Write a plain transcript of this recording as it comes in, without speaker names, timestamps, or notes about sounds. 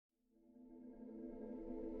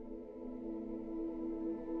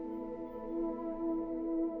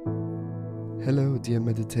Hello, dear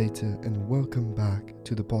meditator, and welcome back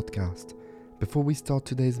to the podcast. Before we start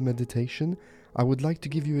today's meditation, I would like to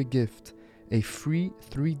give you a gift, a free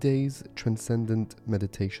 3 days transcendent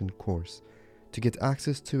meditation course. To get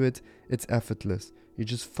access to it, it's effortless. You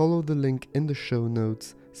just follow the link in the show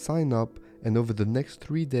notes, sign up, and over the next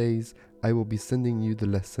 3 days, I will be sending you the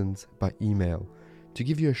lessons by email. To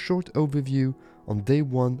give you a short overview, on day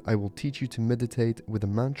 1, I will teach you to meditate with a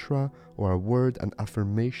mantra or a word and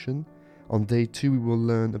affirmation. On day 2, we will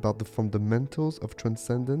learn about the fundamentals of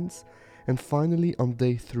transcendence. And finally, on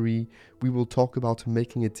day 3, we will talk about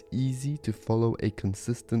making it easy to follow a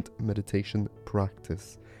consistent meditation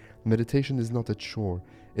practice. Meditation is not a chore.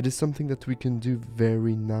 It is something that we can do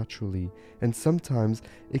very naturally, and sometimes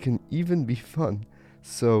it can even be fun.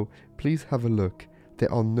 So please have a look.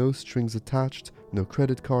 There are no strings attached, no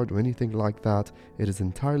credit card or anything like that. It is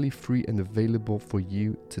entirely free and available for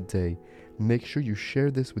you today. Make sure you share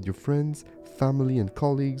this with your friends, family and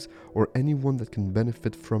colleagues, or anyone that can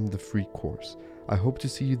benefit from the free course. I hope to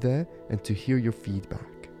see you there and to hear your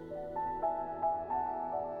feedback.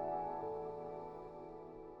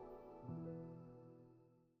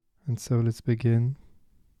 And so let's begin,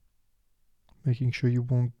 making sure you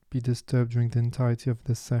won't be disturbed during the entirety of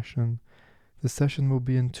this session. The session will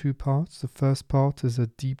be in 2 parts. The first part is a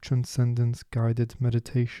deep transcendence guided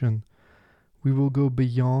meditation. We will go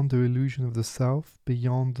beyond the illusion of the self,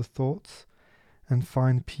 beyond the thoughts, and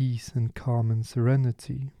find peace and calm and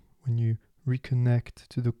serenity when you reconnect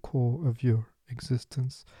to the core of your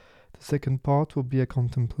existence. The second part will be a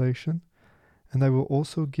contemplation, and I will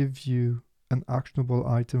also give you an actionable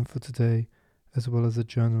item for today, as well as a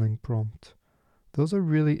journaling prompt. Those are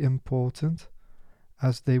really important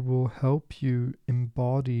as they will help you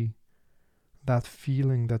embody that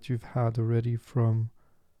feeling that you've had already from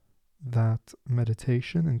that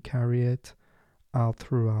meditation and carry it out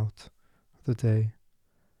throughout the day.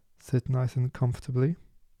 Sit nice and comfortably.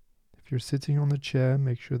 If you're sitting on a chair,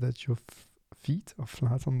 make sure that your feet are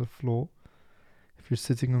flat on the floor. If you're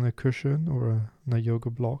sitting on a cushion or on a yoga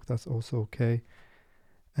block, that's also okay.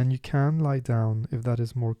 And you can lie down if that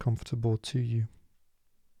is more comfortable to you.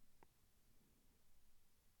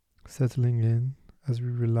 Settling in as we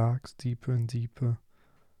relax deeper and deeper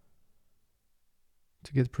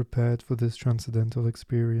to get prepared for this transcendental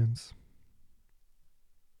experience.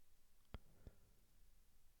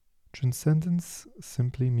 Transcendence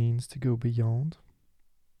simply means to go beyond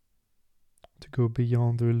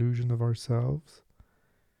the illusion of ourselves,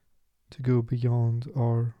 to go beyond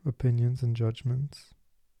our opinions and judgments,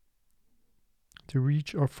 to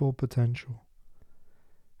reach our full potential.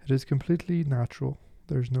 It is completely natural.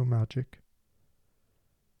 There's no magic.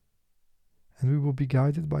 And we will be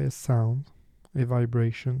guided by a sound, a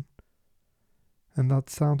vibration, and that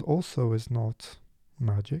sound also is not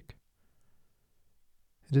magic.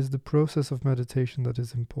 It is the process of meditation that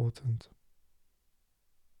is important.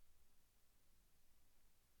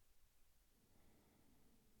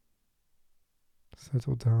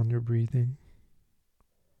 Settle down your breathing.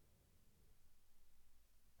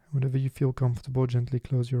 And whenever you feel comfortable, gently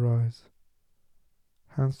close your eyes.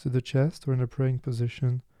 Hands to the chest or in a praying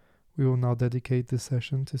position. We will now dedicate this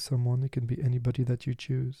session to someone. It can be anybody that you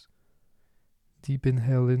choose. Deep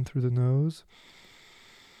inhale in through the nose.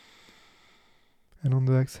 And on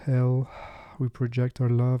the exhale, we project our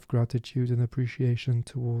love, gratitude, and appreciation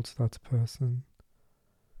towards that person.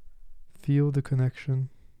 Feel the connection.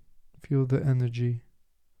 Feel the energy.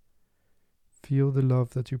 Feel the love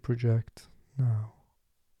that you project now.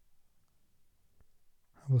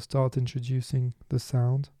 I will start introducing the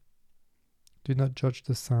sound. Do not judge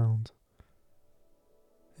the sound.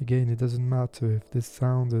 Again, it doesn't matter if this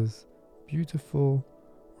sound is beautiful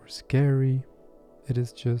or scary. It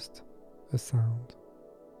is just a sound.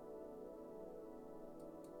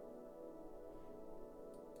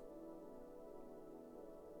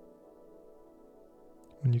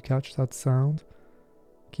 When you catch that sound,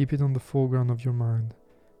 keep it on the foreground of your mind.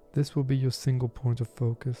 This will be your single point of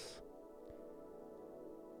focus.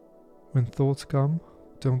 When thoughts come,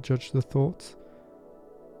 don't judge the thoughts,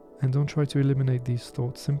 and don't try to eliminate these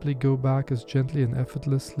thoughts. Simply go back as gently and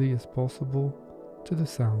effortlessly as possible to the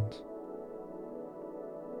sound.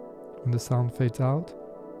 When the sound fades out,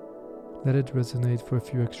 let it resonate for a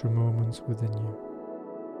few extra moments within you.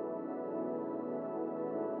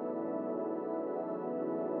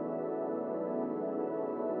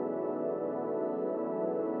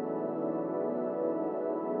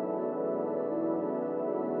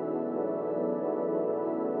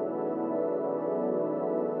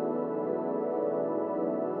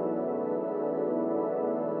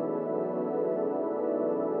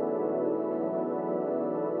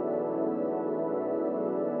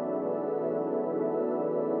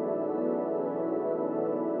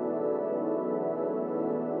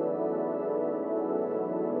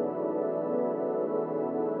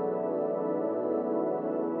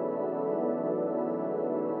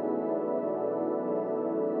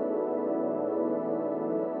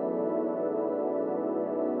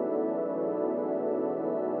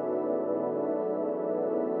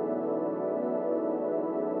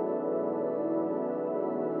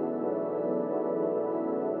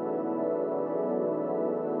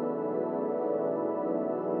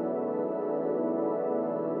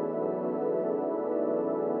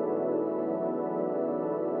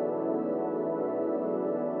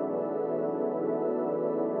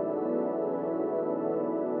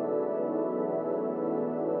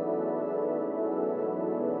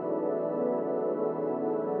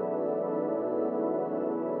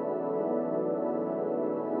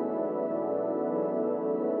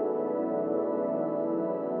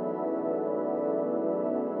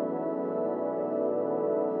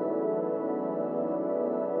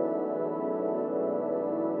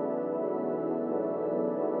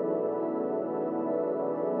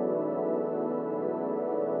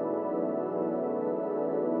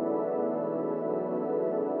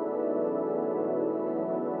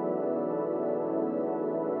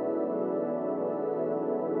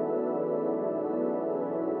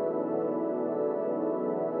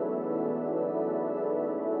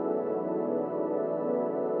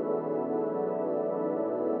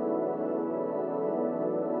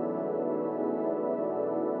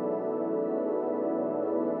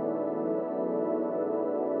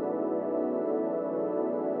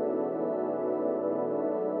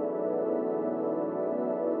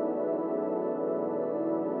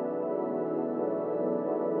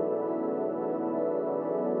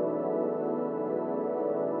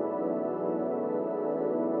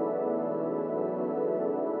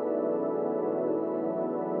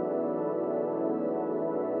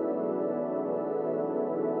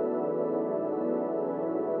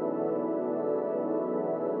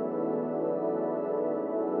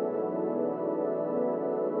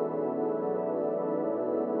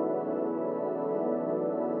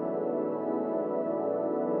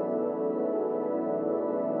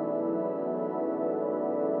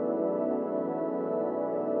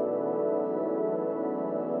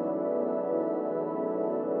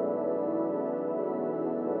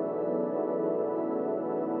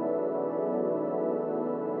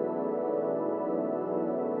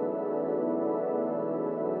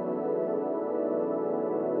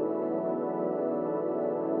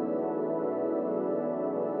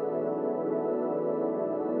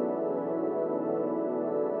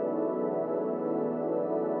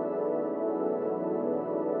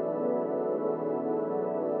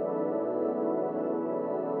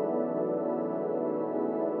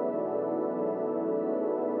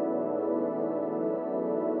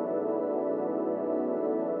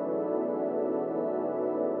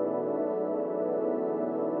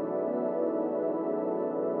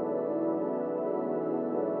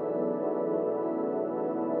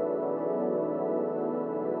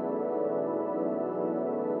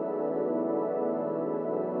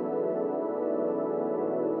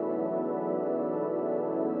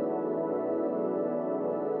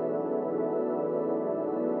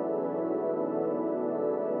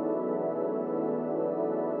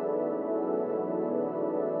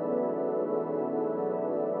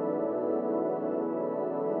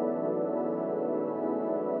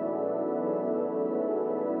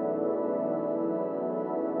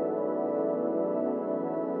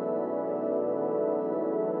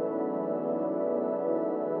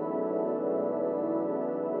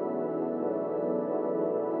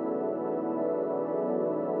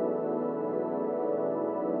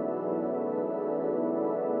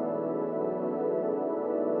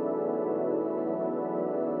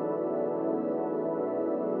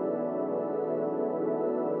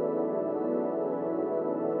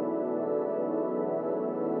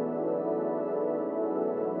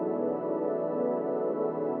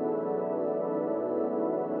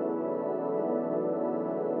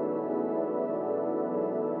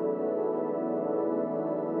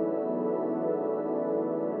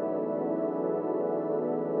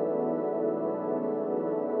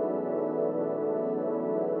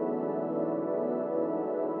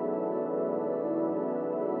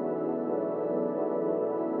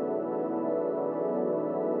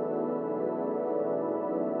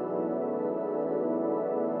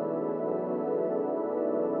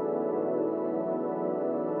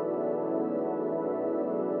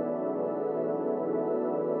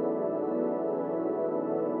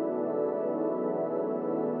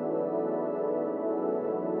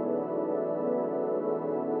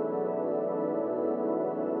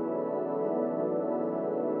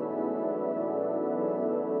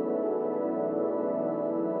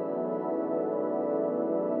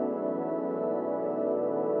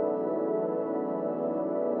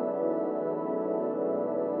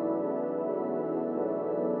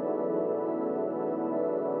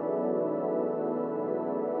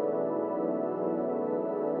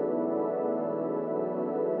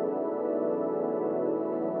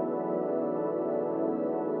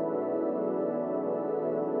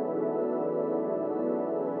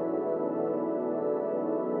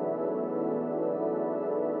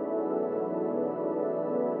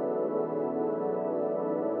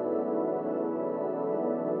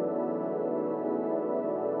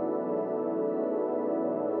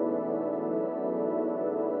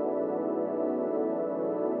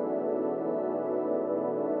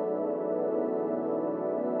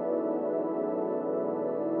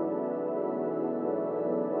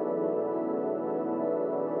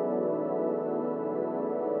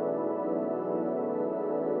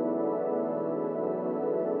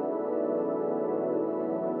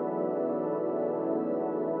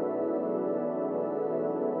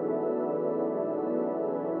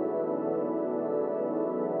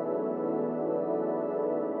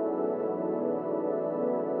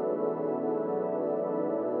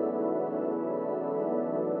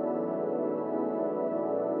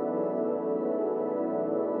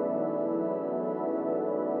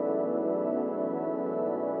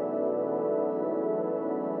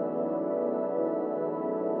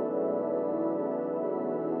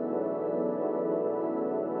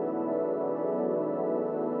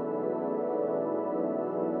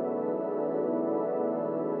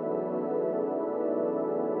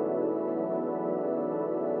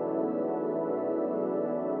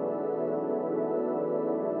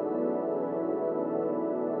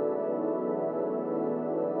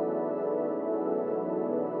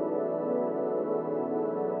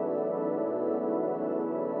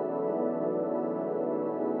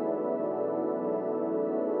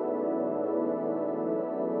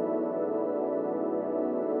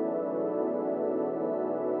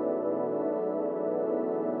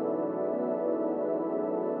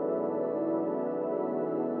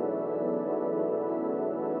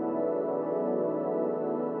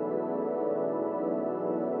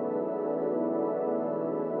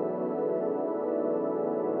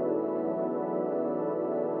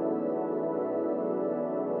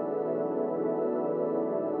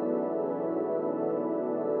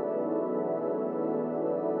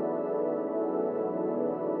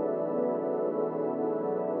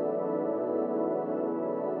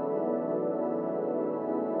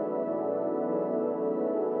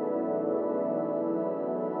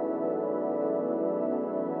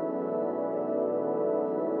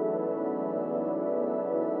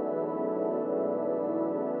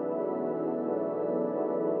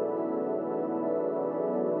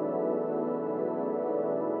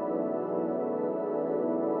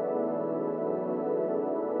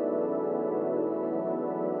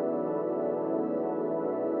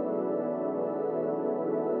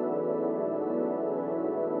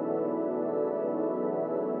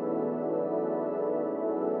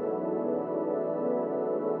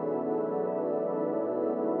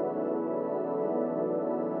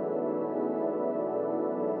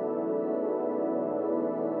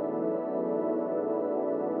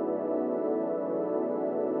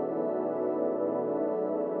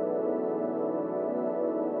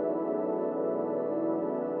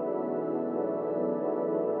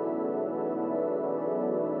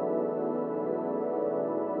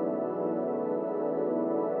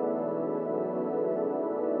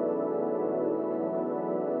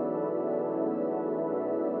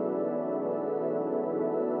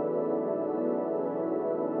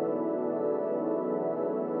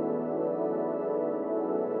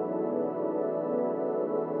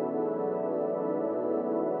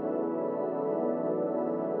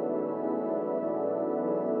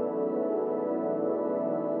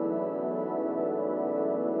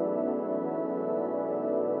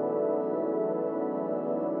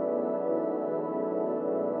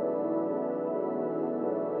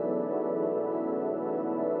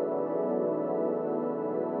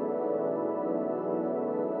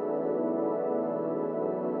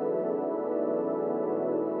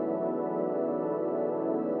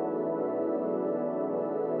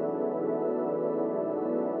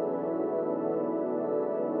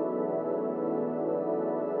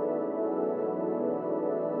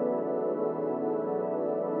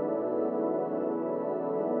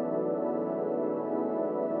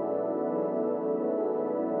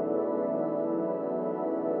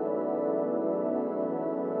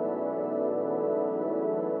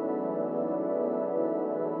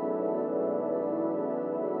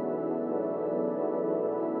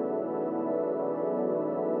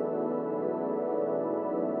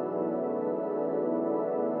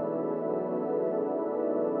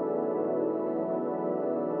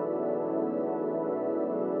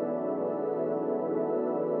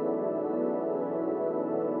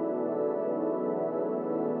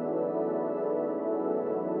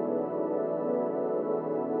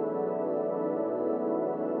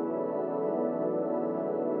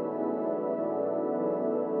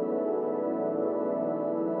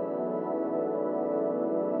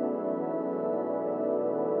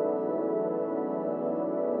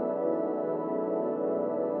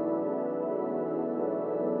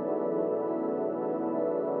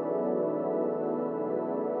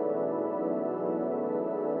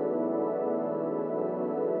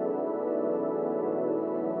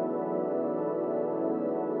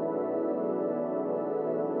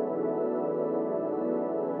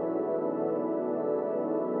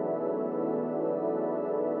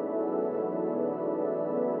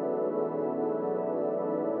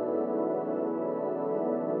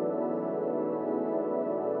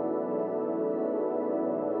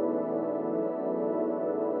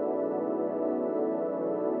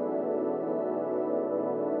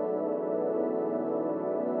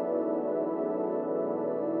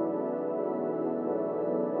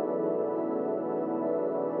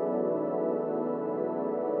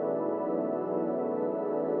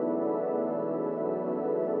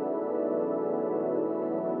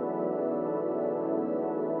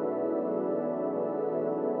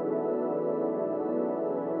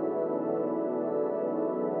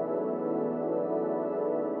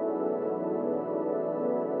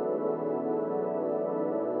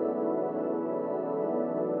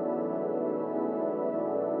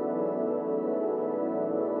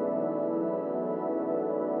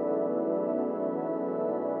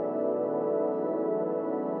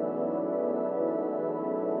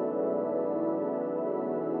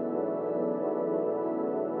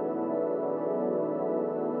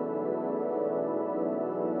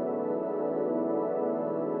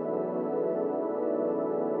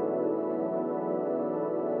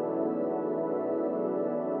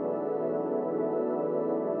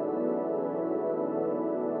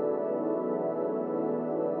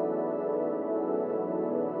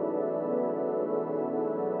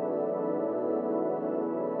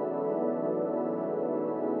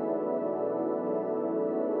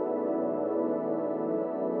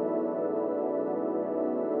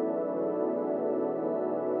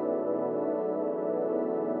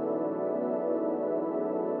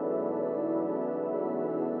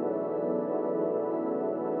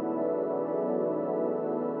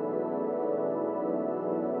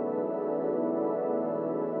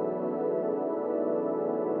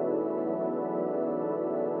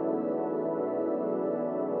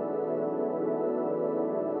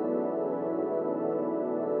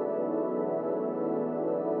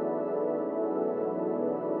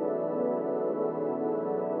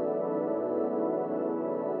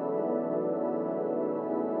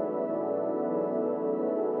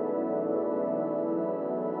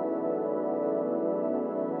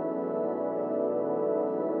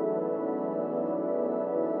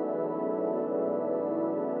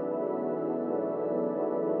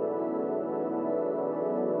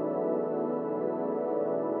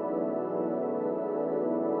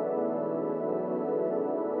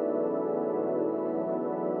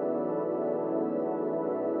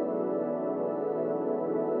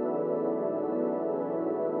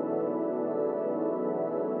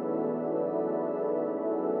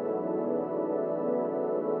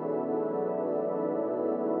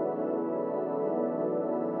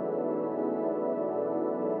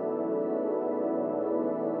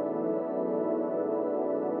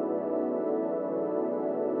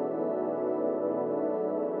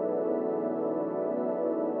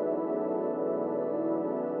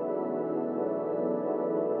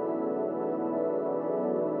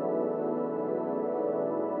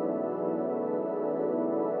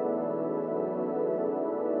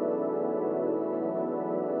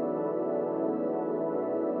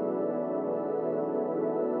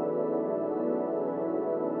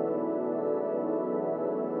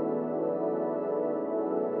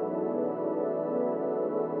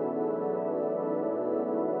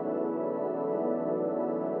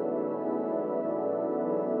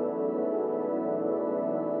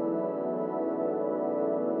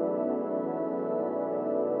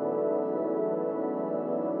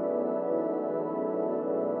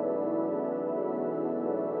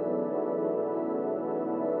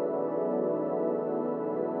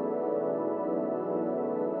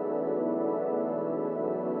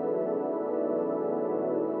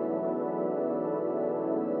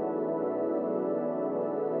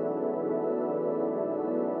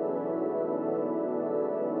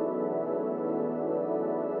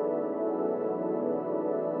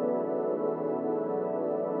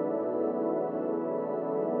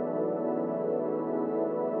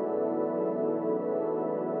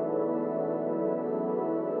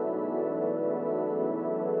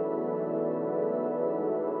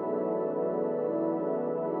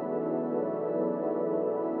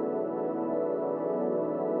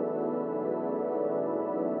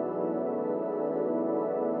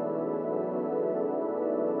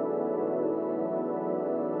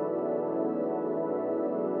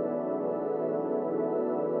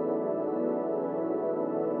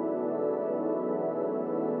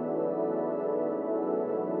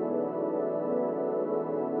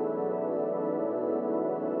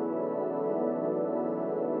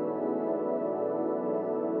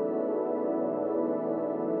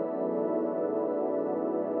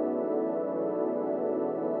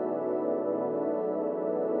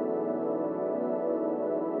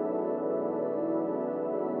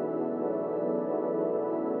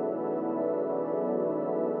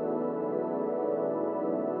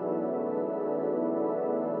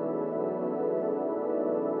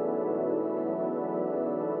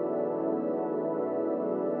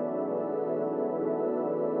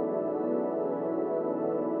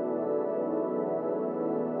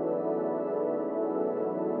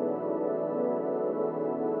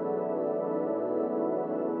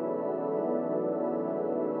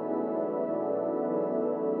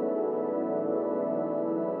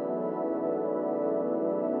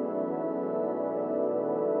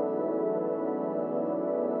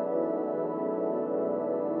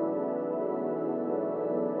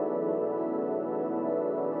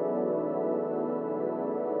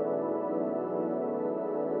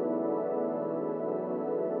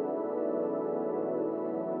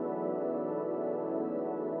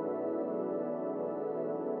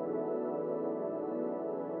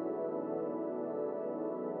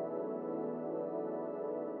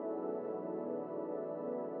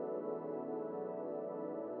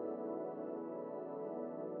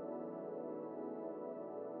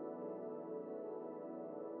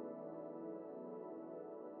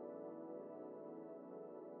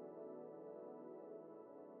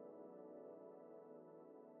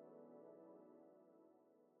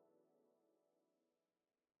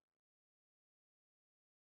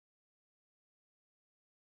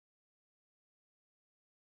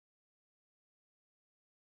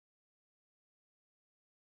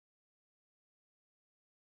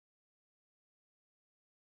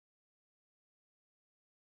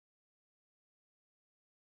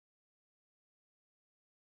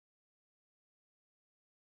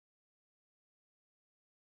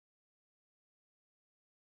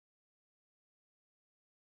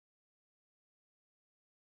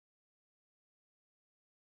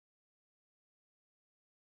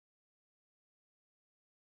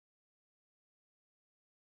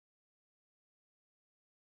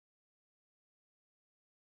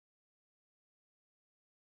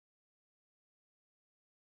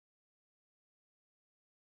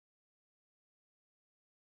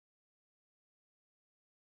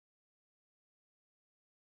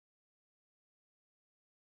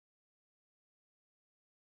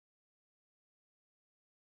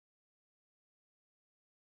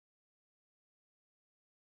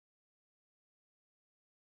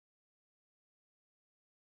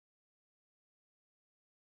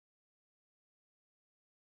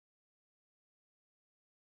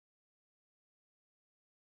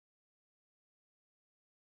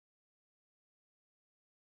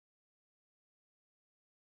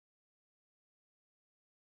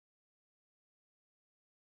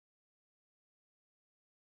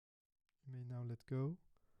 may now let go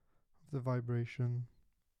of the vibration.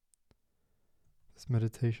 This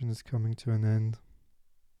meditation is coming to an end.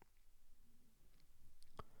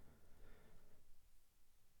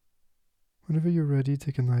 Whenever you're ready,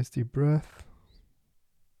 take a nice deep breath.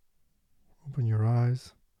 Open your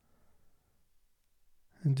eyes.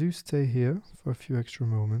 And do stay here for a few extra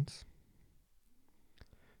moments.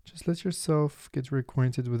 Just let yourself get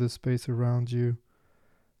reacquainted with the space around you.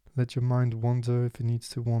 Let your mind wander if it needs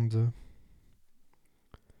to wander.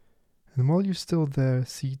 And while you're still there,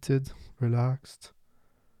 seated, relaxed,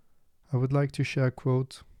 I would like to share a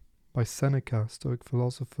quote by Seneca, Stoic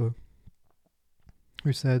philosopher,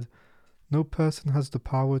 who said, "No person has the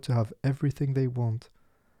power to have everything they want,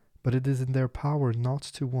 but it is in their power not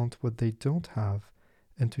to want what they don't have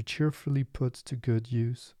and to cheerfully put to good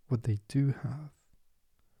use what they do have."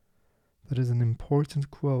 That is an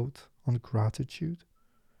important quote on gratitude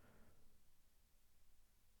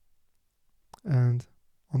and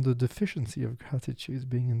on the deficiency of gratitude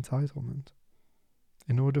being entitlement.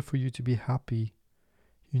 In order for you to be happy,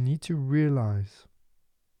 you need to realize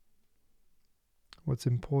what's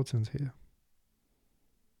important here.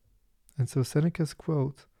 And so Seneca's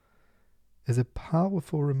quote is a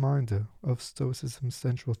powerful reminder of Stoicism's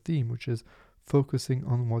central theme, which is focusing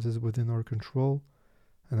on what is within our control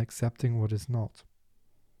and accepting what is not.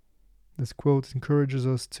 This quote encourages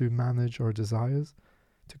us to manage our desires,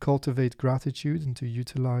 to cultivate gratitude, and to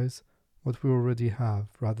utilize what we already have,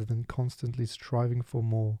 rather than constantly striving for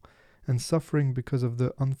more and suffering because of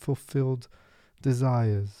the unfulfilled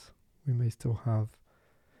desires we may still have.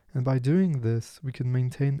 And by doing this, we can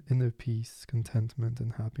maintain inner peace, contentment,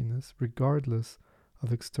 and happiness, regardless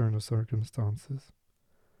of external circumstances.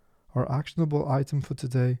 Our actionable item for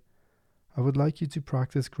today: I would like you to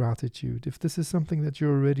practice gratitude. If this is something that you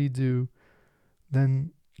already do,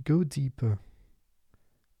 then go deeper.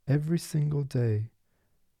 Every single day,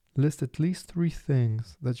 list at least 3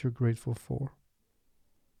 things that you're grateful for.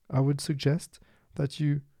 I would suggest that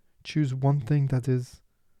you choose one thing that is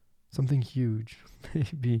something huge.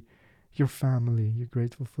 Maybe your family, you're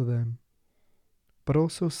grateful for them. But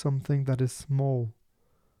also something that is small.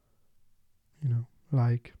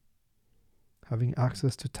 Like having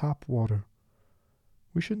access to tap water.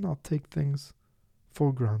 We should not take things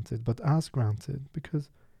for granted, but as granted, because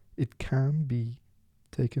it can be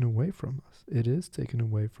taken away from us. It is taken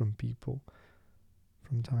away from people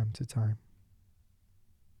from time to time.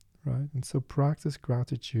 Right? And so practice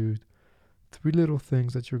gratitude. 3 little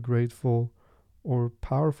things that you're grateful, or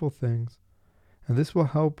powerful things. And this will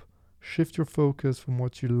help shift your focus from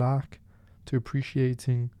what you lack to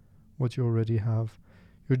appreciating what you already have.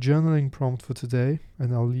 Your journaling prompt for today,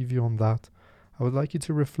 and I'll leave you on that. I would like you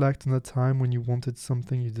to reflect on a time when you wanted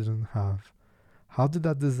something you didn't have. How did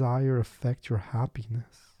that desire affect your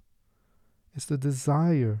happiness? It's the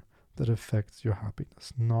desire that affects your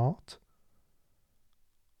happiness, not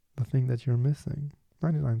the thing that you're missing.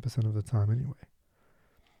 99% of the time anyway.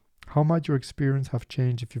 How might your experience have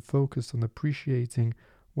changed if you focused on appreciating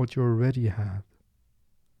what you already had?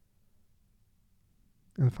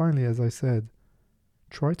 And finally, as I said,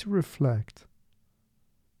 try to reflect.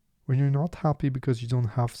 When you're not happy because you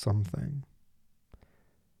don't have something,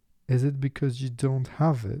 is it because you don't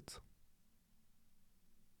have it?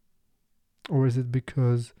 Or is it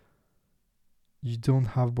because you don't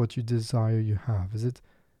have what you desire you have? Is it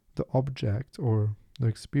the object or the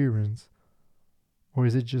experience? Or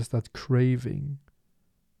is it just that craving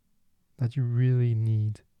that you really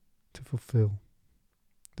need to fulfill?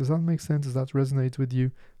 Does that make sense? Does that resonate with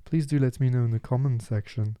you? Please do let me know in the comment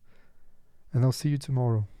section. And I'll see you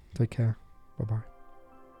tomorrow. Take care. Bye-bye.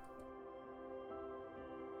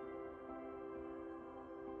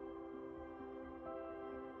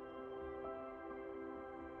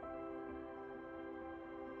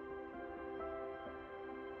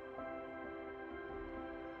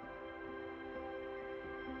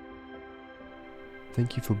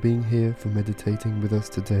 Thank you for being here, for meditating with us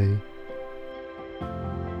today.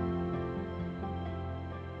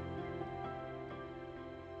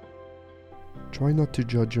 Try not to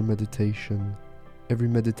judge your meditation. Every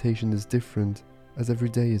meditation is different, as every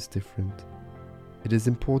day is different. It is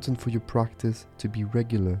important for your practice to be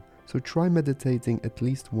regular, so try meditating at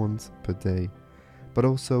least once per day. But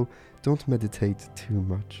also, don't meditate too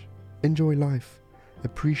much. Enjoy life.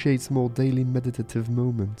 Appreciate small daily meditative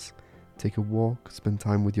moments. Take a walk, spend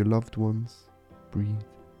time with your loved ones, breathe.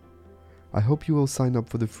 I hope you will sign up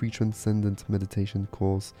for the free Transcendent meditation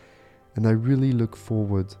course, and I really look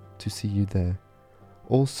forward to see you there.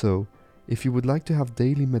 Also, if you would like to have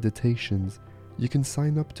daily meditations, you can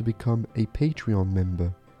sign up to become a Patreon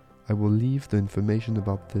member. I will leave the information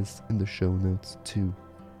about this in the show notes too.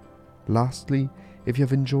 Lastly, if you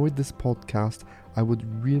have enjoyed this podcast, I would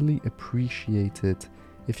really appreciate it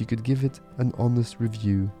if you could give it an honest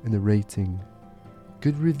review and a rating.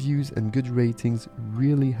 Good reviews and good ratings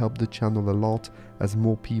really help the channel a lot as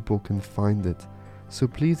more people can find it. So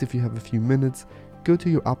please, if you have a few minutes, go to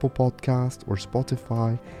your Apple Podcast or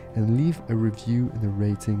Spotify and leave a review and a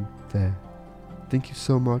rating there. Thank you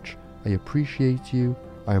so much. I appreciate you.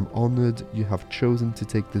 I am honored you have chosen to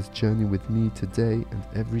take this journey with me today and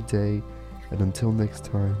every day. And until next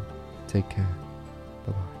time, take care.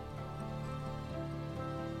 Bye-bye.